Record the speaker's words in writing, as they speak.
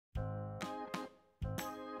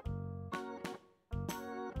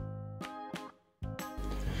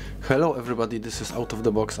Hello everybody, this is Out of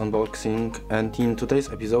the Box Unboxing, and in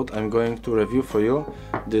today's episode I'm going to review for you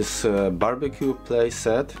this barbecue play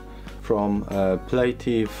set from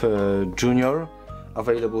PlayTive Junior,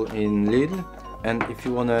 available in Lidl. And if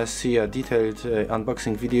you wanna see a detailed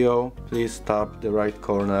unboxing video, please tap the right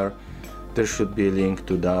corner. There should be a link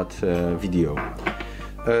to that video.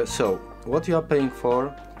 So what you are paying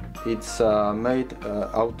for, it's made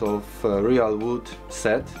out of real wood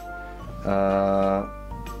set,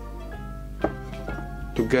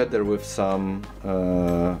 together with some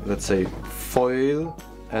let's say foil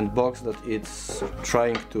and box that it's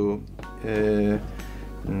trying to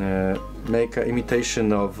make an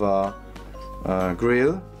imitation of a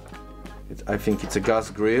grill. I think it's a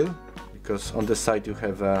gas grill, because on the side you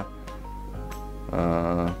have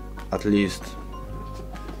at least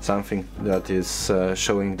something that is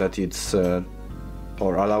showing that it's or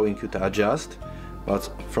allowing you to adjust,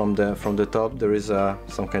 but from the top there is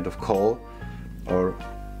some kind of coal or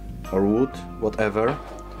wood, whatever,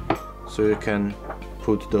 so you can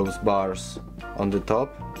put those bars on the top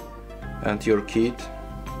and your kid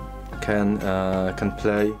can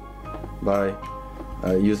play by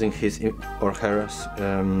using his or her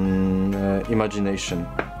imagination.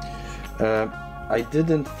 I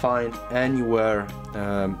didn't find anywhere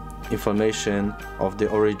information of the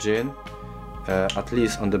origin. At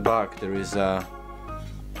least on the back there is that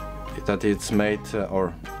it's made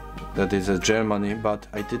or that is Germany, but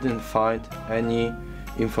I didn't find any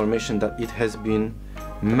information that it has been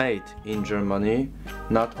made in Germany.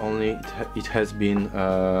 Not only it has been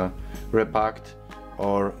repacked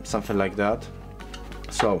or something like that.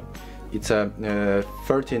 So it's a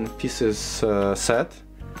 13 pieces set,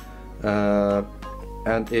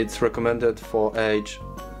 and it's recommended for age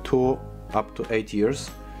 2 up to 8 years.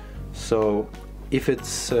 So if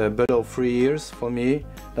it's below 3 years, for me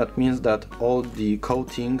that means that all the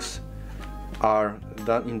coatings are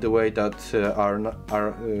done in the way that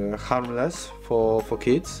are harmless for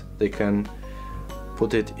kids. They can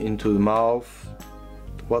put it into the mouth,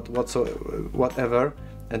 whatever,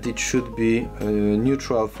 and it should be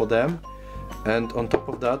neutral for them. And on top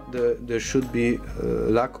of that, there should be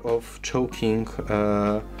lack of choking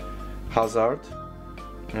hazard.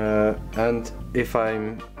 And if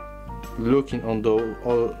I'm looking on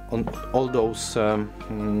all those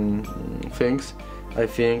things, I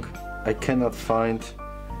think I cannot find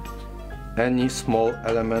any small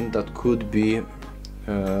element that could be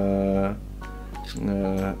that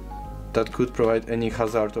could provide any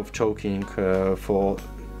hazard of choking for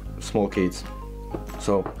small kids.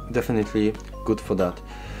 So definitely good for that.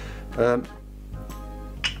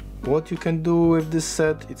 What you can do with this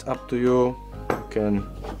set, it's up to you. You can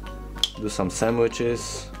do some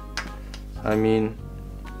sandwiches. I mean,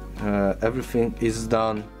 everything is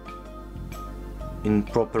done in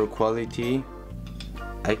proper quality.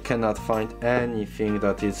 I cannot find anything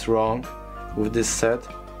that is wrong with this set.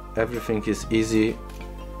 Everything is easy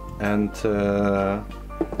and I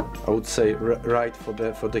would say right for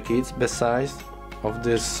the kids. Besides of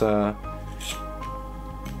this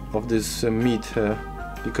meat,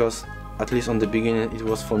 because at least on the beginning it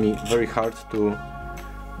was for me very hard to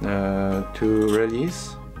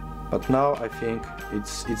release, but now I think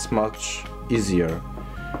it's much easier.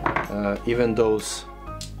 Even those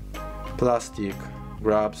plastic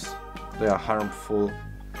grabs, they are harmful.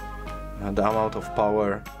 The amount of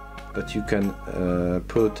power that you can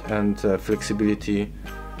put and flexibility,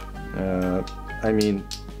 I mean,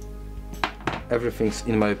 everything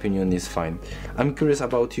in my opinion is fine. I'm curious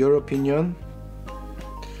about your opinion.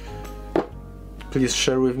 Please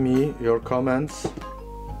share with me your comments,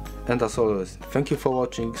 and as always, thank you for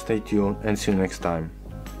watching, stay tuned and see you next time.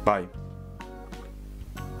 Bye.